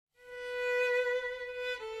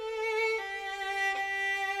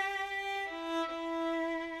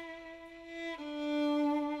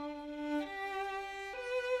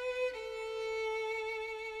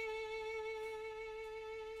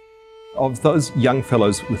of those young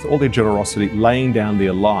fellows with all their generosity laying down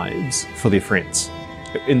their lives for their friends,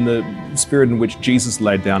 in the spirit in which Jesus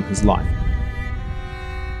laid down his life.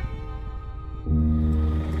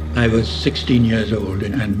 I was 16 years old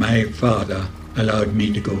and my father allowed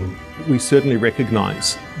me to go. We certainly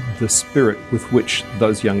recognise the spirit with which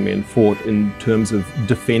those young men fought in terms of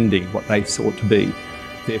defending what they sought to be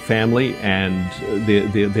their family and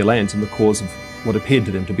their lands in the cause of what appeared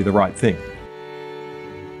to them to be the right thing.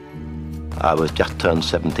 I was just turned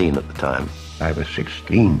 17 at the time. I was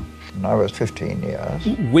 16. And I was 15 years.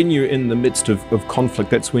 When you're in the midst of conflict,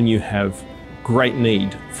 that's when you have great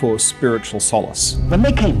need for spiritual solace. When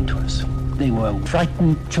they came to us, they were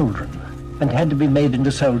frightened children and had to be made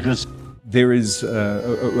into soldiers. There is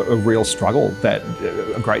a real struggle,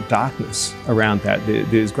 a great darkness around that.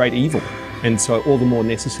 There's great evil. And so all the more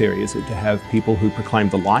necessary is it to have people who proclaim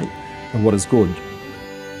the light and what is good.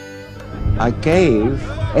 I gave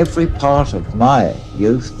every part of my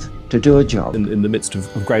youth to do a job. In the midst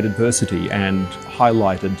of great adversity, and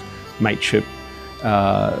highlighted mateship,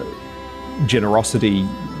 generosity,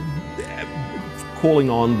 calling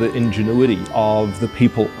on the ingenuity of the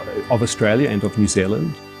people of Australia and of New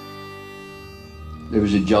Zealand. There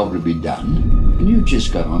was a job to be done, and you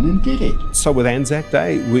just got on and did it. So with ANZAC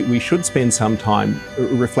Day, we should spend some time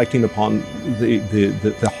reflecting upon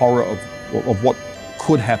the horror of what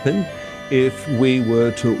could happen if we were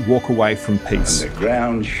to walk away from peace. And the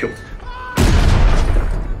ground shook.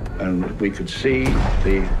 And we could see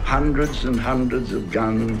the hundreds and hundreds of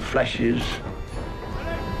gun flashes.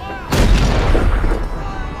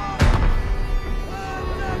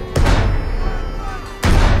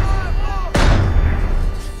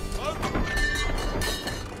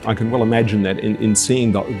 I can well imagine that in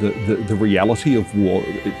seeing the reality of war,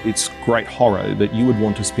 its great horror, that you would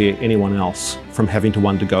want to spare anyone else from having to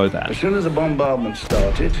undergo that. As soon as the bombardment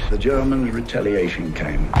started, the Germans' retaliation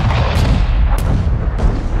came.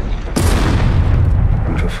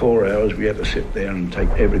 And for 4 hours we had to sit there and take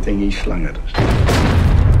everything he slung at us.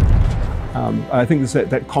 I think there's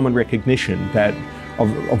that common recognition that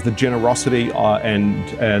of the generosity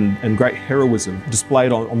and great heroism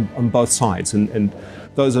displayed on both sides, and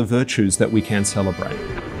those are virtues that we can celebrate.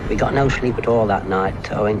 We got no sleep at all that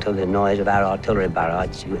night, owing to the noise of our artillery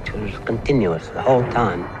barrage, which was continuous the whole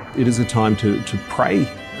time. It is a time to pray,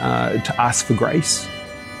 to ask for grace,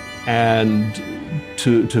 and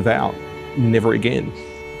to vow never again.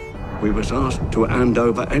 We was asked to hand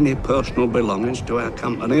over any personal belongings to our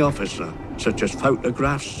company officer, such as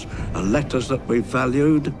photographs and letters that we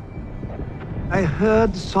valued. I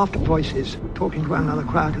heard soft voices talking to one another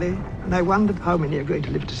quietly, and I wondered how many are going to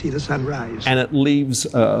live to see the sun rise. And it leaves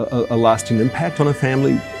a lasting impact on a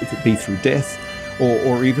family, if it be through death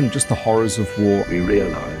or even just the horrors of war. We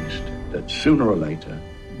realised that sooner or later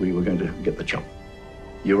we were going to get the chop.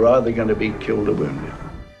 You're either going to be killed or wounded.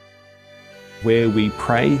 Where we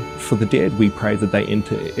pray for the dead, we pray that they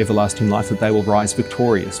enter everlasting life, that they will rise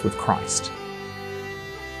victorious with Christ.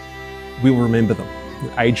 We will remember them.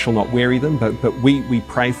 Age shall not weary them, but we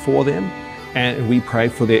pray for them, and we pray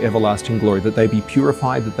for their everlasting glory, that they be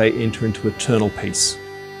purified, that they enter into eternal peace.